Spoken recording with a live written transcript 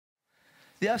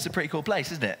The Earth's a pretty cool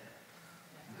place, isn't it?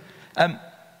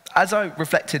 As I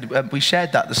reflected, we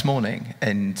shared that this morning,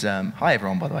 and hi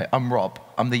everyone, by the way, I'm Rob,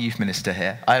 I'm the youth minister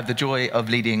here. I have the joy of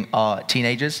leading our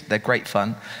teenagers, they're great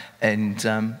fun, and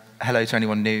hello to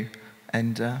anyone new,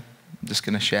 and I'm just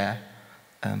going to share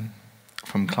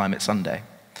from Climate Sunday.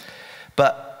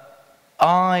 But when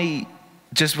I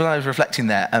was reflecting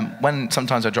there, when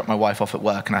sometimes I drop my wife off at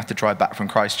work and I have to drive back from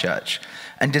Christchurch,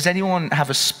 and does anyone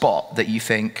have a spot that you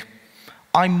think,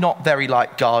 I'm not very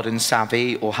like garden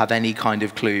savvy or have any kind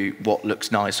of clue what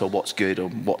looks nice or what's good or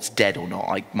what's dead or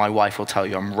not. My wife will tell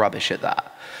you I'm rubbish at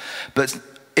that. But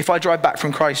if I drive back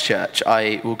from Christchurch,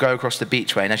 I will go across the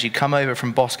beachway, and as you come over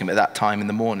from Boscombe at that time in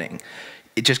the morning,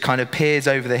 it just kind of peers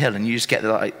over the hill and you just get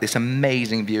like this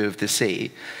amazing view of the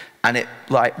sea, and it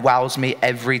like wows me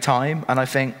every time, and I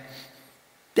think,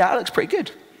 yeah, that looks pretty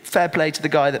good. Fair play to the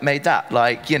guy that made that.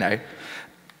 Like, you know,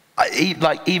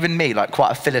 even me, like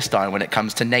quite a Philistine when it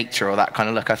comes to nature or that kind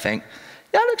of look, I think,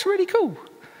 yeah, it looks really cool.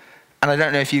 And I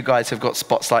don't know if you guys have got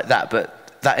spots like that,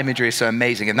 but that imagery is so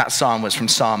amazing. And that psalm was from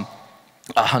Psalm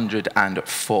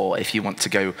 104, if you want to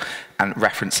go and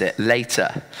reference it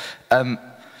later.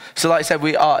 So like I said,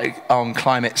 we are on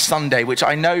Climate Sunday, which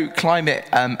I know climate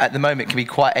at the moment can be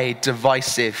quite a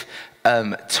divisive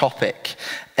topic,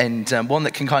 and one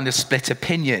that can kind of split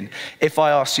opinion. If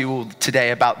I ask you all today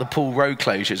about the pool road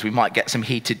closures, we might get some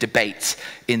heated debates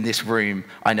in this room.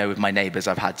 I know with my neighbours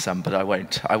I've had some, but I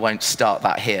won't start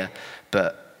that here.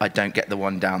 But I don't get the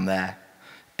one down there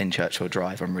in Churchill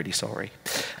Drive, I'm really sorry.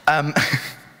 But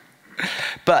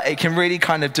it can really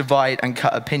kind of divide and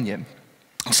cut opinion.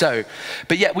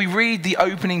 But yet we read the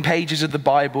opening pages of the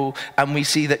Bible and we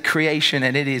see that creation,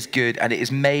 and it is good, and it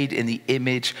is made in the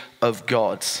image of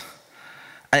God.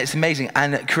 And it's amazing,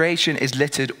 and creation is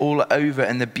littered all over,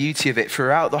 and the beauty of it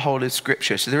throughout the whole of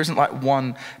Scripture. So there isn't like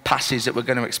one passage that we're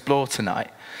going to explore tonight,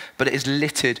 but it is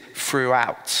littered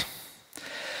throughout.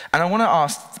 And I want to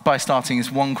ask, by starting,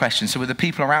 this one question. So with the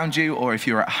people around you, or if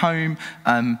you're at home,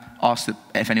 ask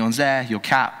if anyone's there, your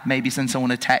cat, maybe send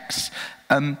someone a text.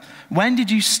 When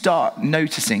did you start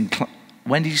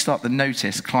to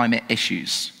notice climate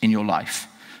issues in your life?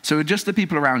 So just the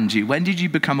people around you, when did you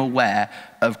become aware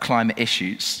of climate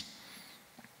issues?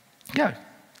 Go.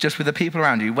 Just with the people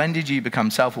around you, when did you become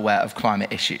self-aware of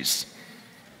climate issues?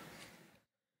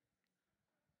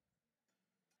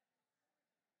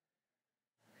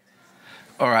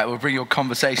 All right, we'll bring your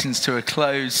conversations to a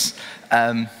close.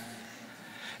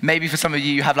 Maybe for some of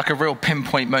you, you have like a real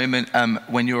pinpoint moment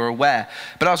when you're aware.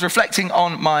 But I was reflecting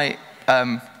on my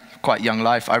quite young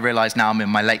life. I realize now I'm in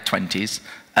my late 20s.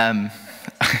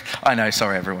 I know,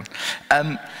 sorry everyone.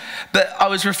 But I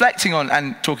was reflecting on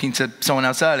and talking to someone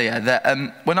else earlier that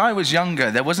when I was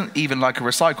younger, there wasn't even like a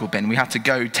recycle bin. We had to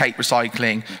go take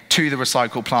recycling to the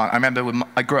recycle plant. I remember when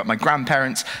I grew up, my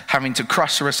grandparents having to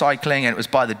crush the recycling, and it was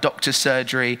by the doctor's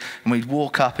surgery, and we'd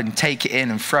walk up and take it in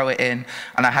and throw it in.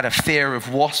 And I had a fear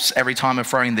of wasps every time I'm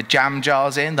throwing the jam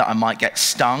jars in, that I might get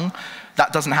stung.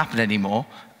 That doesn't happen anymore.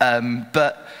 And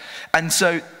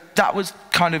so that was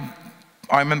kind of,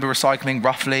 I remember recycling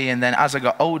roughly, and then as I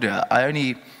got older,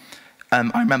 I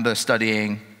remember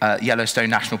studying Yellowstone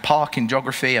National Park in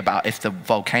geography about if the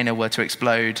volcano were to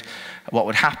explode, what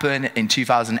would happen. In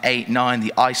 2008-9,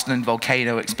 the Iceland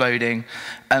volcano exploding.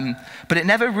 But it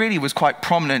never really was quite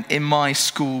prominent in my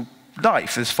school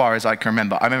life as far as I can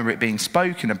remember. I remember it being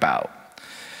spoken about.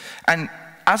 And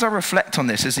as I reflect on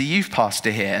this as a youth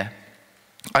pastor here,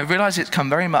 I realize it's come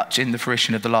very much in the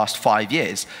fruition of the last 5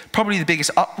 years. Probably the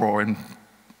biggest uproar in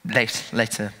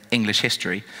later English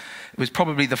history. It was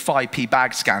probably the 5p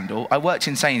bag scandal. I worked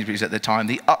in Sainsbury's at the time.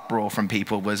 The uproar from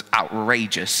people was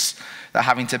outrageous, that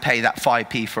having to pay that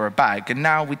 5p for a bag. And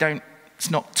now it's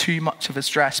not too much of a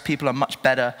stress. People are much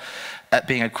better at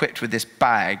being equipped with this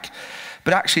bag.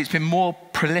 But actually, it's been more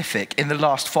prolific in the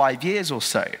last 5 years or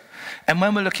so. And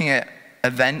when we're looking at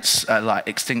events like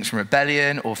Extinction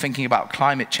Rebellion or thinking about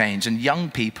climate change and young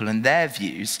people and their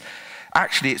views,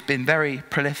 actually, it's been very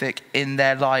prolific in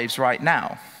their lives right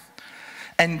now.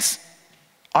 And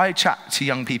I chat to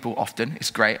young people often. It's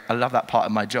great. I love that part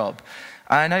of my job.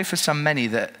 And I know for many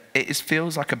that it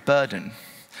feels like a burden,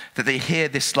 that they hear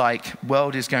this like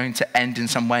world is going to end in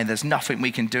some way and there's nothing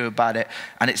we can do about it,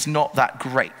 and it's not that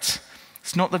great.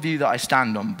 It's not the view that I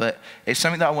stand on, but it's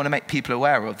something that I want to make people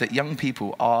aware of, that young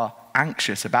people are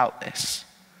anxious about this.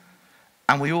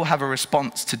 And we all have a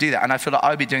response to do that. And I feel like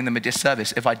I'd be doing them a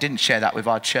disservice if I didn't share that with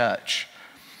our church,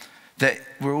 that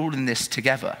we're all in this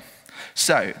together.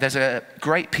 So there's a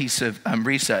great piece of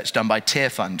research done by Tear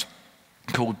Fund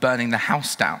called Burning the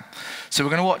House Down. So we're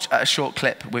going to watch a short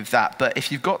clip with that, but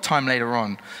if you've got time later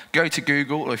on, go to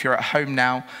Google, or if you're at home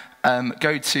now,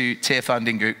 go to Tear Fund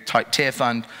in Google, type Tear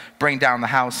Fund, Bring Down the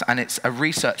House, and it's a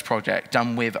research project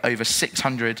done with over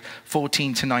 600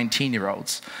 14 to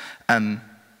 19-year-olds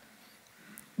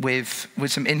with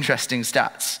some interesting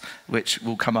stats, which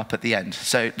will come up at the end.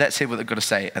 So let's hear what they've got to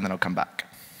say, and then I'll come back.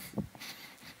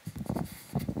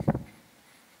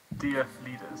 Dear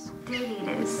leaders. Dear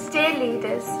leaders. Dear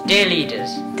leaders. Dear leaders.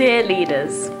 Dear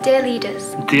leaders. Dear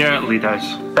leaders. Dear leaders.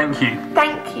 Thank you.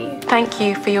 Thank you. Thank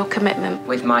you for your commitment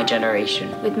With my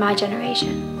generation. with my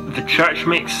generation. The church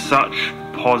makes such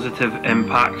positive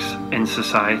impacts in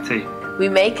society. We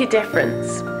make a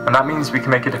difference. And that means we can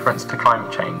make a difference to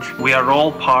climate change. We are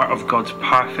all part of God's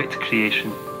perfect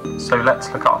creation. So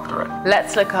let's look after it.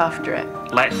 Let's look after it.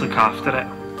 Let's look after it.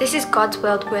 This is God's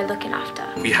world we're looking after,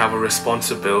 We have a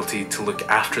responsibility to look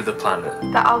after the planet.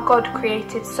 that our God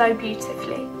created so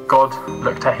beautifully. God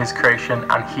looked at his creation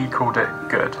and he called it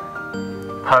good.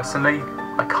 Personally,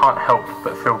 I can't help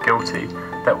but feel guilty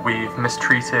that we've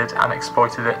mistreated and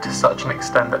exploited it to such an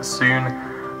extent that soon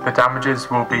the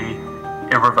damages will be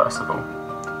irreversible.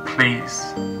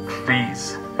 Please,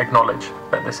 please acknowledge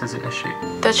that this is an issue.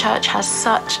 The church has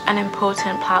such an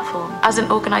important platform as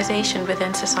an organisation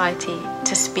within society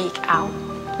to speak out.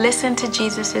 Listen to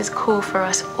Jesus' call for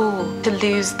us all to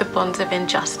lose the bonds of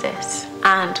injustice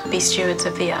and be stewards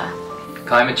of the earth.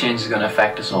 Climate change is going to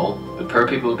affect us all, but poor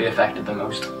people will be affected the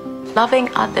most.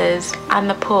 Loving others and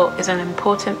the poor is an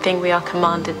important thing we are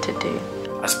commanded to do.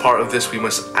 As part of this, we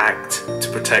must act to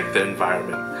protect the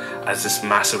environment, as this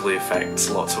massively affects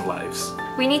lots of lives.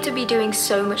 We need to be doing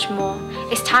so much more.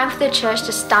 It's time for the church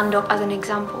to stand up as an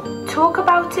example. Talk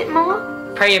about it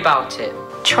more. Pray about it.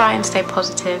 Try and stay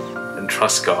positive. And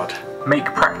trust God. Make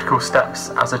practical steps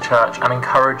as a church and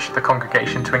encourage the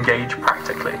congregation to engage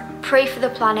practically. Pray for the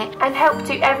planet and help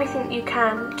do everything you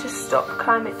can to stop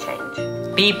climate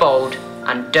change. Be bold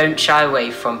and don't shy away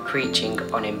from preaching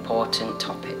on important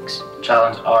topics.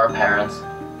 Challenge our parents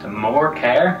to more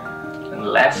care and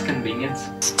less convenience.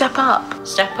 Step up.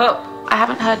 Step up. I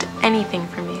haven't heard anything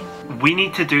from you. We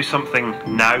need to do something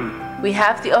now. We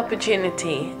have the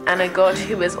opportunity and a God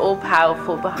who is all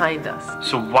powerful behind us.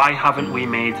 So why haven't we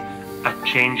made a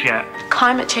change yet?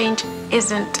 Climate change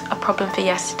isn't a problem for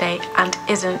yesterday and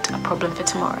isn't a problem for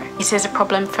tomorrow. It is a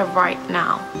problem for right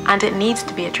now, and it needs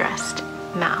to be addressed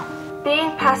now.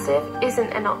 Being passive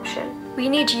isn't an option. We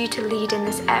need you to lead in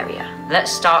this area.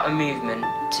 Let's start a movement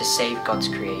to save God's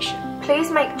creation.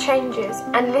 Please make changes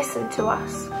and listen to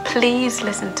us. Please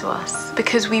listen to us,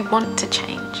 because we want to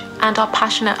change and are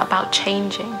passionate about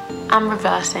changing and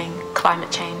reversing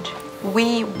climate change.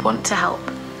 We want to help,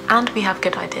 and we have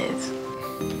good ideas.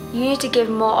 You need to give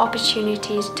more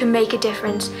opportunities to make a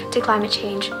difference to climate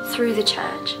change through the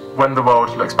church. When the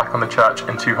world looks back on the church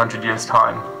in 200 years'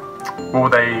 time, will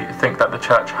they think that the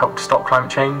church helped stop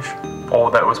climate change, or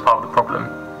that it was part of the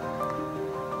problem?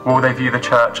 Will they view the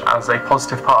church as a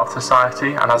positive part of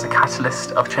society and as a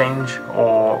catalyst of change,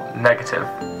 or negative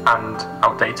and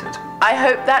outdated? I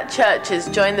hope that churches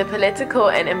join the political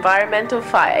and environmental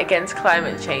fight against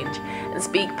climate change and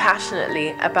speak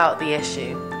passionately about the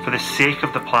issue. For the sake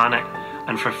of the planet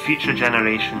and for future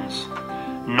generations,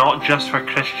 not just for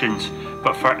Christians,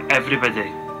 but for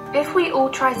everybody. If we all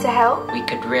try to help, We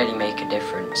could really make a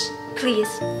difference. please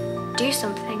do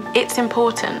something. It's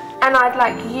important. And I'd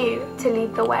like you to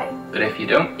lead the way. But if you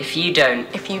don't, If you don't,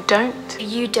 If you don't,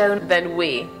 If you don't, Then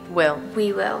we will.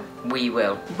 we will. we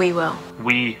will. we will.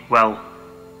 We will.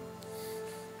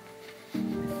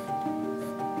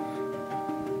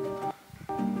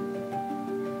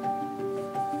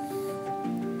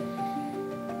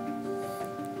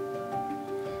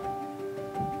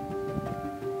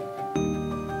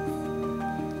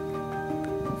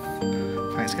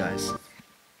 Thanks, guys.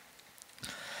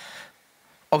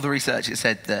 Of the research, it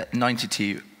said that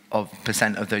 92%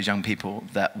 of those young people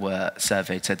that were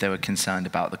surveyed said they were concerned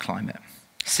about the climate.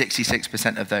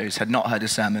 66% of those had not heard a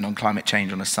sermon on climate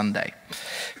change on a Sunday.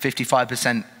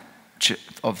 55%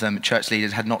 of them, church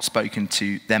leaders, had not spoken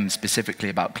to them specifically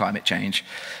about climate change.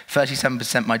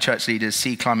 37% my church leaders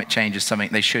see climate change as something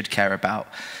they should care about.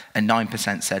 And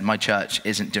 9% said my church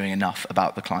isn't doing enough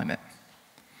about the climate.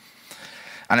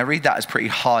 And I read that as pretty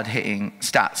hard-hitting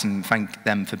stats, and thank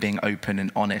them for being open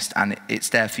and honest. And it's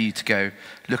there for you to go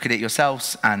look at it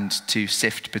yourselves and to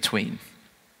sift between.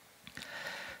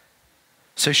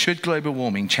 So should global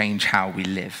warming change how we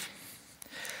live?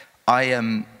 I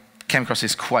came across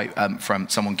this quote from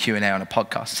someone Q&A on a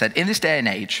podcast. It said, in this day and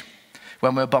age,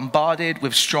 When we're bombarded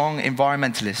with strong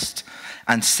environmentalist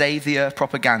and save the earth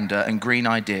propaganda and green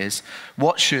ideas,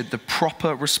 what should the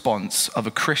proper response of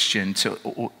a Christian to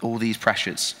all these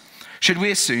pressures? Should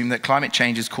we assume that climate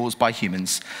change is caused by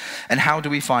humans? And how do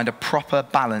we find a proper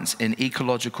balance in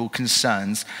ecological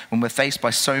concerns when we're faced by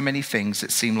so many things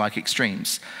that seem like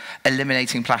extremes?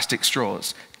 Eliminating plastic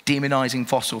straws, demonizing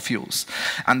fossil fuels,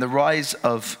 and the rise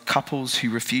of couples who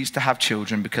refuse to have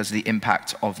children because of the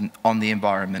impact on the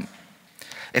environment.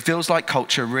 It feels like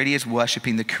culture really is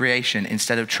worshipping the creation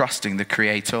instead of trusting the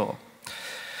creator.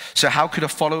 So how could a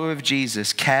follower of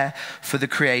Jesus care for the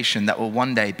creation that will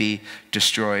one day be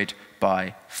destroyed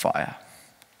by fire?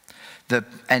 The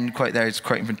end quote there is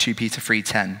quoting from 2 Peter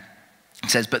 3:10. It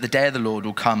says, "But the day of the Lord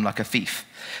will come like a thief.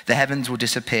 The heavens will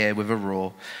disappear with a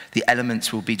roar. The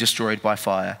elements will be destroyed by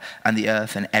fire, and the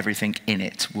earth and everything in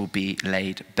it will be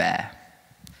laid bare."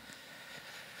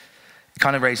 It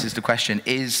kind of raises the question,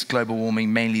 is global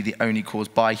warming mainly the only cause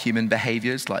by human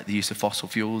behaviors, like the use of fossil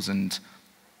fuels and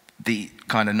the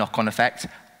kind of knock-on effect?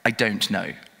 I don't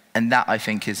know. And that, I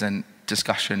think, is a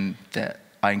discussion that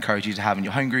I encourage you to have in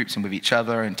your home groups and with each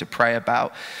other and to pray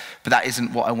about. But that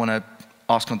isn't what I want to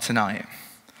ask on tonight.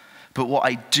 But what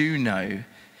I do know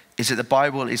is that the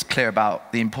Bible is clear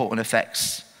about the important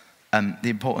effects,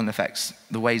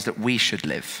 the ways that we should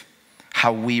live,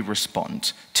 how we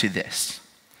respond to this.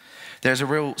 There's a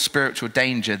real spiritual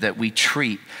danger that we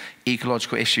treat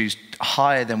ecological issues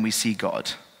higher than we see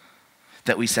God.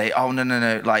 That we say, oh,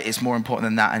 no, like it's more important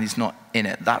than that and he's not in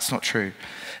it. That's not true.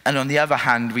 And on the other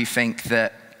hand, we think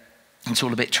that it's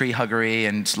all a bit tree huggery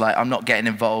and like I'm not getting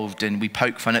involved, and we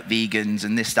poke fun at vegans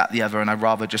and this, that, the other, and I'd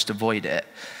rather just avoid it.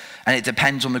 And it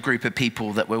depends on the group of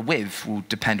people that we're with, will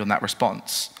depend on that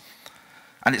response.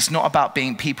 And it's not about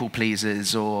being people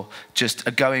pleasers or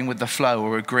just going with the flow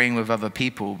or agreeing with other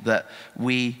people, that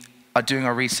we are doing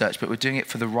our research, but we're doing it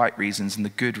for the right reasons and the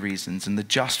good reasons and the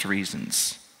just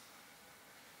reasons.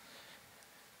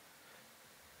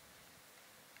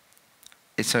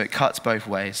 So it cuts both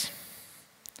ways.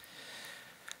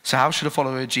 So how should a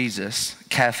follower of Jesus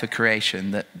care for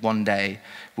creation that one day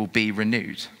will be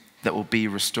renewed, that will be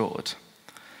restored?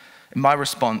 And my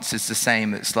response is the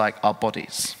same. It's like our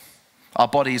bodies. Our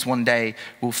bodies one day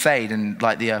will fade, and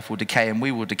like the earth will decay, and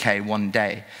we will decay one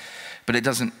day. But it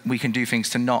doesn't, we can do things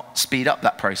to not speed up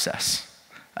that process.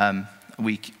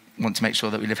 We want to make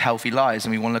sure that we live healthy lives,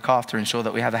 and we want to look after and ensure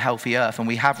that we have a healthy earth, and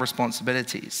we have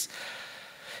responsibilities.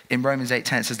 In Romans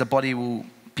 8:10, it says the body will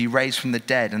be raised from the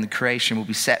dead and the creation will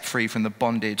be set free from the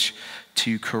bondage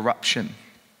to corruption.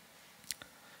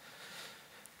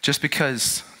 Just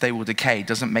because they will decay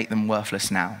doesn't make them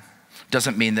worthless now.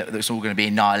 Doesn't mean that it's all going to be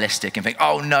nihilistic and think,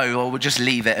 oh no, or we'll just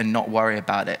leave it and not worry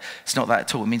about it. It's not that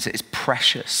at all. It means that it's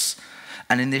precious.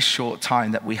 And in this short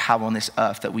time that we have on this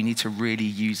earth, that we need to really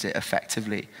use it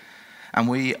effectively. And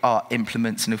we are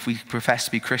implements, and if we profess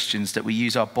to be Christians, that we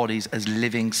use our bodies as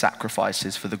living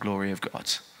sacrifices for the glory of God.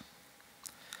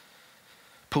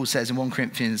 Paul says in 1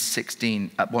 Corinthians 6,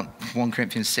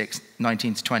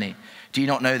 19 to 20, "Do you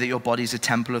not know that your body is a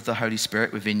temple of the Holy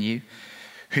Spirit within you,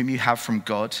 whom you have from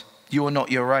God? You are not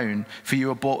your own, for you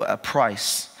were bought at a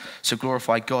price, so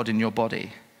glorify God in your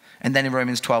body." And then in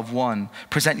Romans 12:1,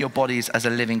 "Present your bodies as a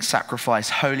living sacrifice,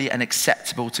 holy and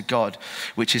acceptable to God,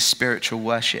 which is spiritual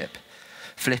worship."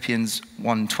 Philippians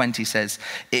 1:20 says,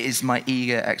 "It is my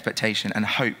eager expectation and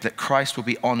hope that Christ will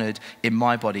be honored in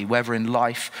my body, whether in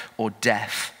life or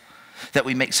death." That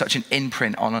we make such an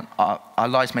imprint on our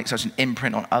lives, make such an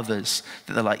imprint on others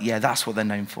that they're like, yeah, that's what they're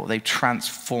known for. They've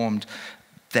transformed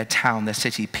their town, their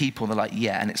city, people. They're like,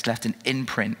 yeah, and it's left an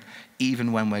imprint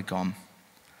even when we're gone.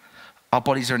 Our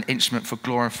bodies are an instrument for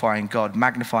glorifying God,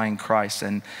 magnifying Christ,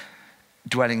 and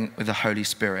dwelling with the Holy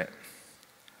Spirit.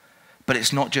 But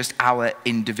it's not just our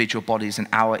individual bodies and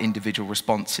our individual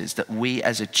responses, that we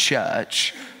as a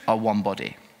church are one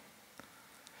body.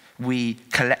 We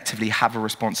collectively have a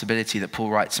responsibility that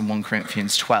Paul writes in 1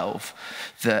 Corinthians 12,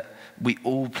 that we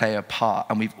all play a part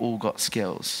and we've all got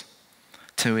skills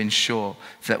to ensure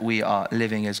that we are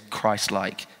living as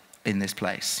Christ-like in this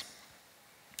place.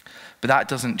 But that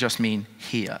doesn't just mean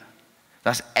here.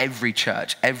 That's every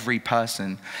church, every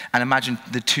person. And imagine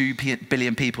the 2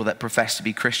 billion people that profess to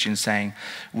be Christians saying,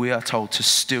 we are told to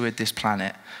steward this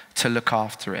planet, to look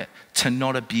after it, to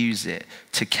not abuse it,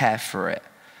 to care for it,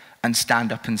 and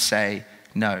stand up and say,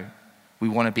 no, we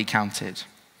want to be counted.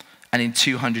 And in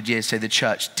 200 years, say the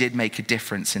church did make a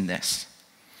difference in this,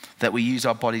 that we use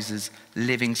our bodies as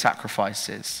living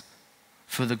sacrifices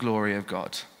for the glory of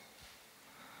God.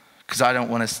 Because I don't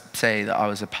want to say that I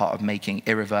was a part of making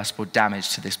irreversible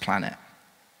damage to this planet.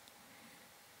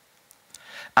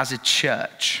 As a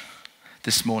church,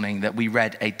 this morning that we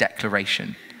read a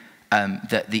declaration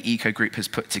that the Eco Group has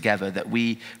put together, that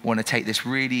we want to take this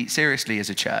really seriously as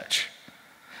a church,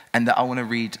 and that I want to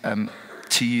read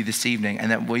to you this evening,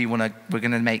 and that we're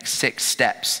going to make 6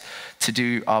 steps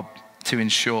to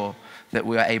ensure that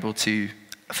we are able to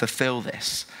fulfill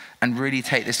this and really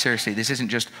take this seriously. This isn't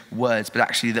just words, but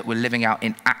actually that we're living out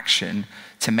in action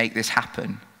to make this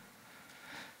happen.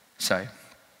 So,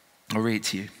 I'll read it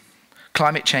to you.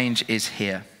 Climate change is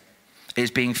here. It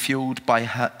is being fueled by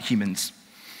humans.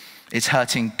 It's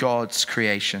hurting God's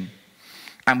creation.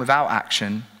 And without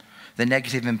action, the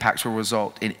negative impacts will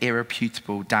result in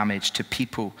irreparable damage to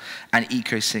people and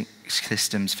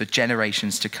ecosystems for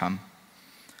generations to come.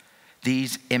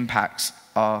 These impacts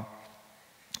are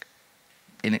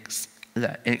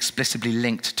inexplicably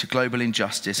linked to global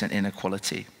injustice and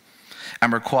inequality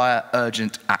and require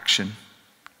urgent action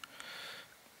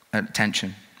and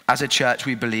attention. As a church,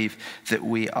 we believe that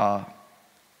we are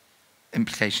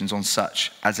implications on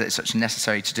such as it's such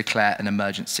necessary to declare an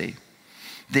emergency.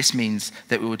 This means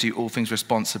that we will do all things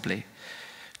responsibly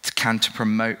to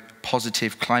promote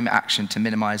positive climate action to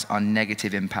minimize our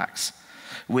negative impacts.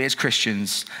 We as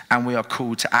Christians, and we are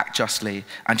called to act justly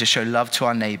and to show love to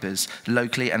our neighbors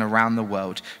locally and around the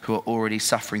world who are already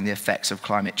suffering the effects of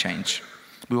climate change.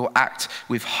 We will act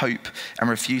with hope and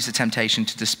refuse the temptation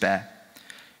to despair.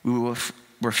 We will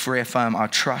reaffirm our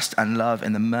trust and love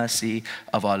in the mercy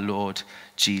of our Lord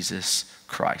Jesus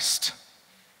Christ.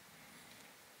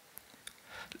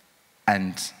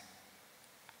 And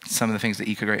some of the things that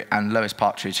EcoGreat and Lois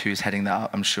Partridge, who is heading that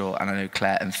up, I'm sure, and I know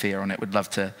Claire and Thea on it, would love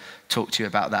to talk to you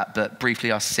about that. But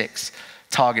briefly, our 6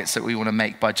 targets that we want to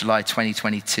make by July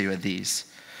 2022 are these: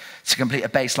 to complete a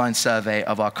baseline survey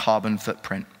of our carbon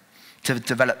footprint, to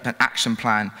develop an action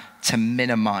plan to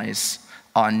minimize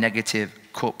our negative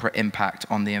corporate impact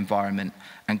on the environment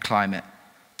and climate,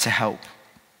 to help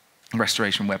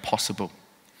restoration where possible,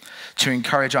 to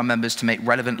encourage our members to make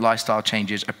relevant lifestyle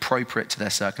changes appropriate to their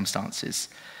circumstances,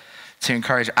 to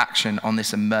encourage action on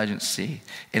this emergency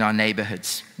in our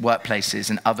neighborhoods, workplaces,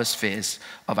 and other spheres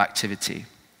of activity.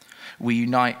 We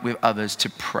unite with others to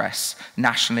press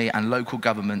nationally and local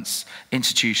governments,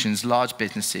 institutions, large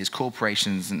businesses,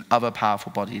 corporations, and other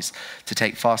powerful bodies to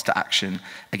take faster action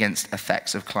against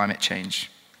effects of climate change.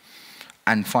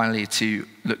 And finally, to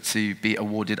look to be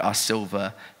awarded our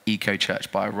silver Eco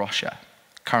Church by Rocha,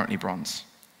 currently bronze.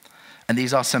 And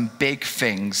these are some big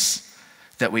things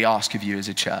that we ask of you as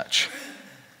a church,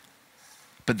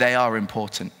 but they are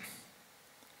important.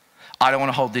 I don't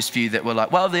want to hold this view that we're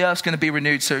like, well, the earth's going to be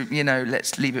renewed, so,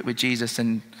 let's leave it with Jesus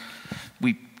and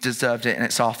we deserved it and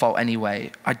it's our fault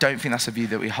anyway. I don't think that's a view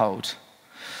that we hold.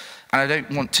 And I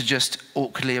don't want to just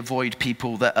awkwardly avoid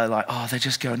people that are like, oh, they're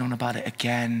just going on about it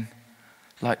again.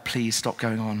 Like, please stop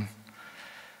going on.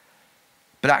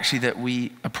 But actually that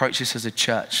we approach this as a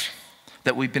church,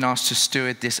 that we've been asked to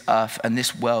steward this earth, and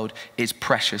this world is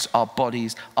precious. Our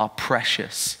bodies are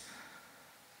precious.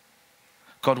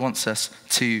 God wants us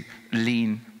to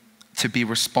be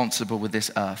responsible with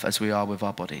this earth as we are with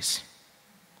our bodies.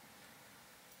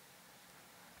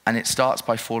 And it starts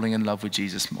by falling in love with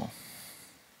Jesus more.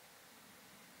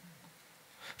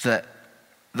 That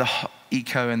the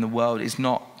eco in the world is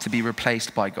not to be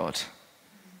replaced by God.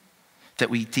 That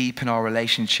we deepen our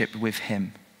relationship with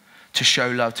him, to show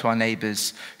love to our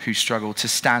neighbors who struggle, to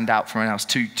stand out for anyone else,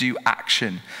 to do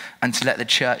action, and to let the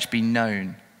church be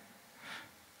known.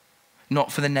 Not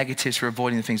for the negatives, for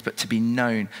avoiding the things, but to be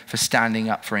known for standing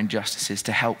up for injustices,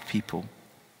 to help people.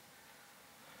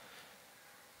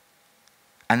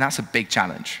 And that's a big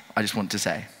challenge, I just want to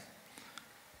say.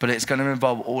 But it's going to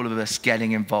involve all of us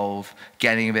getting involved,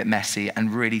 getting a bit messy,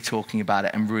 and really talking about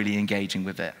it and really engaging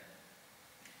with it.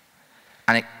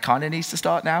 And it kind of needs to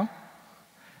start now.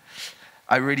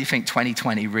 I really think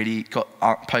 2020 really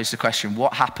posed the question,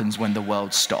 what happens when the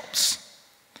world stops?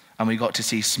 And we got to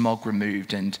see smog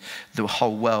removed and the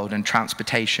whole world and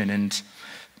transportation and,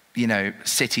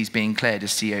 cities being cleared of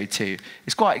CO2.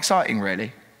 It's quite exciting,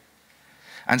 really.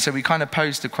 And so we kind of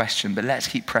posed the question, but let's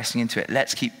keep pressing into it.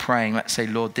 Let's keep praying. Let's say,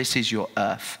 Lord, this is your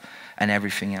earth and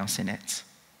everything else in it.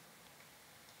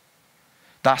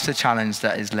 That's the challenge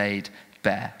that is laid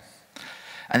bare.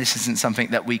 And this isn't something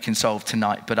that we can solve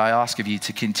tonight, but I ask of you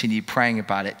to continue praying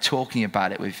about it, talking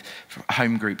about it with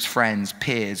home groups, friends,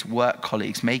 peers, work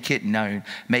colleagues. Make it known.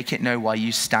 Make it know why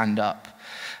you stand up.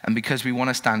 And because we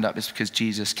want to stand up, it's because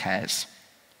Jesus cares.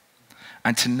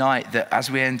 And tonight, that as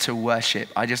we enter worship,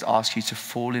 I just ask you to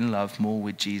fall in love more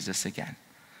with Jesus again.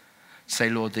 Say,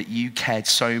 Lord, that you cared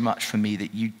so much for me,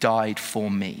 that you died for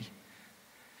me,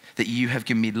 that you have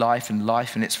given me life and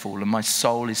life in its full, and my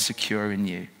soul is secure in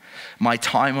you. My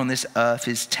time on this earth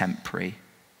is temporary,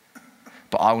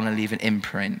 but I want to leave an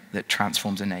imprint that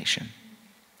transforms a nation.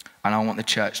 And I want the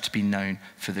church to be known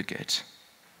for the good.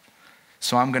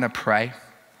 So I'm going to pray,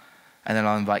 and then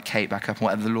I'll invite Kate back up, and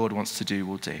whatever the Lord wants to do,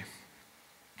 we'll do.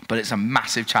 But it's a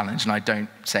massive challenge, and I don't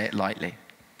say it lightly.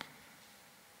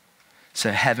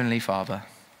 So Heavenly Father,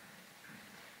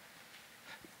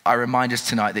 I remind us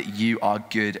tonight that you are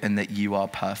good and that you are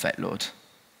perfect, Lord.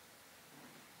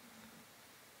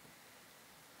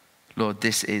 Lord,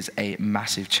 this is a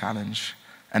massive challenge.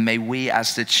 And may we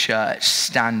as the church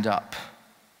stand up.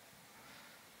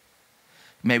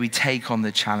 May we take on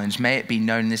the challenge. May it be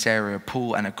known in this area,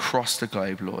 Paul, and across the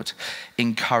globe, Lord.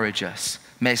 Encourage us.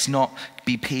 May us not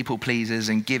be people pleasers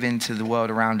and give in to the world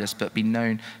around us, but be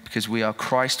known because we are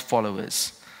Christ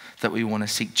followers, that we want to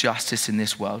seek justice in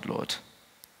this world, Lord.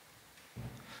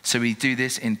 So we do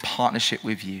this in partnership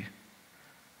with you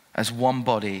as one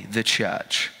body, the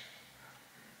church.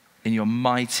 In your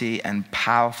mighty and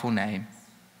powerful name,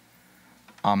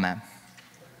 amen.